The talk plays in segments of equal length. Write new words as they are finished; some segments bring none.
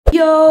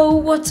Yo,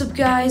 what's up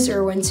guys,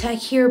 IrwinTech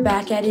here,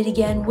 back at it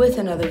again with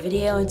another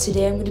video, and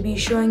today I'm going to be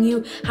showing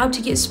you how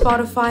to get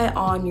Spotify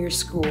on your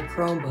school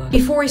Chromebook.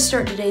 Before we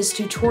start today's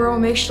tutorial,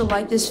 make sure to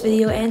like this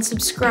video and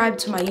subscribe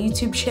to my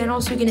YouTube channel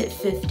so we can hit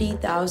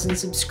 50,000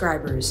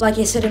 subscribers. Like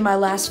I said in my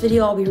last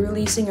video, I'll be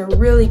releasing a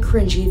really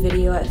cringy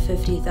video at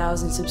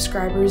 50,000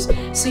 subscribers,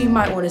 so you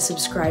might want to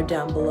subscribe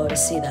down below to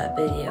see that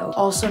video.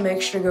 Also,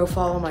 make sure to go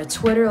follow my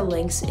Twitter,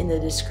 links in the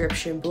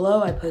description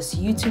below. I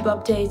post YouTube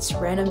updates,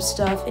 random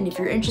stuff, and if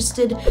you're interested,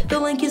 the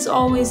link is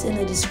always in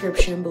the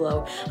description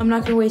below. I'm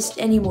not going to waste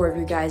any more of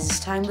your guys'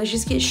 time. Let's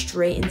just get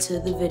straight into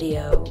the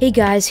video. Hey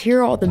guys, here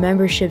are all the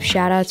membership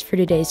shoutouts for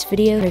today's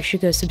video. Make sure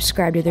to go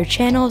subscribe to their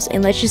channels,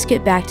 and let's just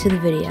get back to the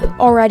video.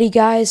 Alrighty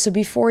guys, so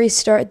before we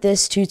start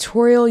this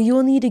tutorial, you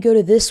will need to go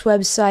to this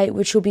website,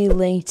 which will be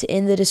linked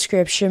in the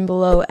description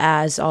below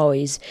as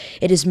always.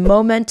 It is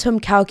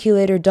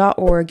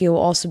momentumcalculator.org. It will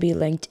also be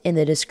linked in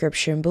the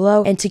description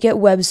below. And to get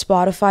web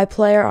Spotify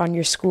player on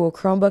your school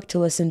Chromebook to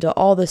listen to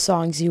all the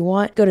songs you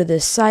want, go to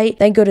this site,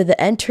 then go to the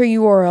enter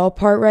URL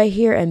part right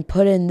here and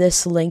put in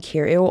this link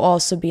here. It will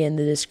also be in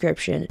the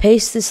description.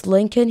 Paste this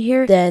link in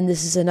here. Then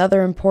this is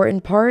another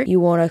important part. You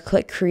want to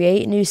click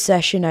create new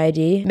session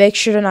ID. Make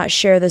sure to not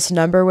share this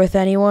number with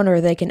anyone or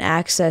they can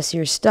access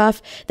your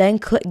stuff. Then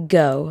click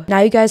go. Now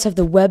you guys have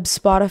the web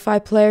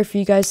Spotify player for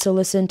you guys to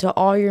listen to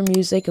all your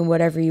music and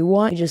whatever you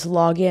want. You just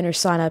log in or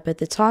sign up at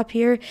the top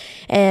here.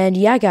 And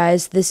yeah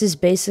guys, this is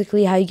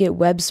basically how you get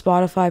web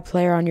Spotify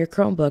player on your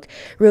Chromebook.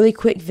 Really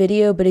quick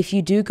video, but if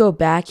you do go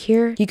back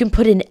here, you can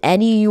put in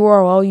any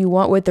URL you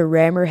want with the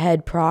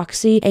Rammerhead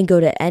proxy and go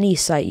to any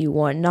site you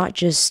want, not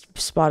just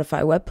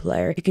Spotify web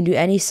player. You can do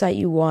any site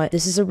you want.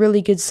 This is a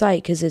really good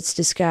site because it's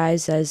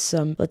disguised as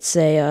some, let's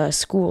say, a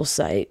school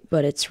site,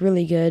 but it's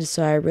really good,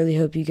 so I really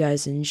hope you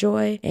guys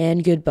enjoy,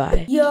 and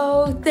goodbye.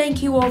 Yo,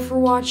 thank you all for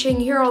watching.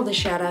 Here are all the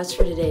shoutouts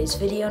for today's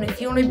video, and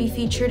if you want to be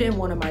featured in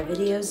one of my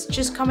videos,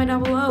 just comment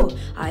down below.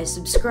 I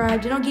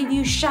subscribed, and I'll give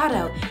you a shout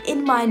out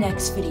in my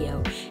next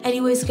video.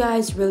 Anyways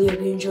guys, really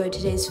hope you enjoyed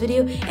today's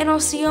video, and I'll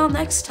see y'all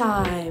next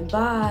time.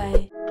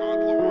 Bye.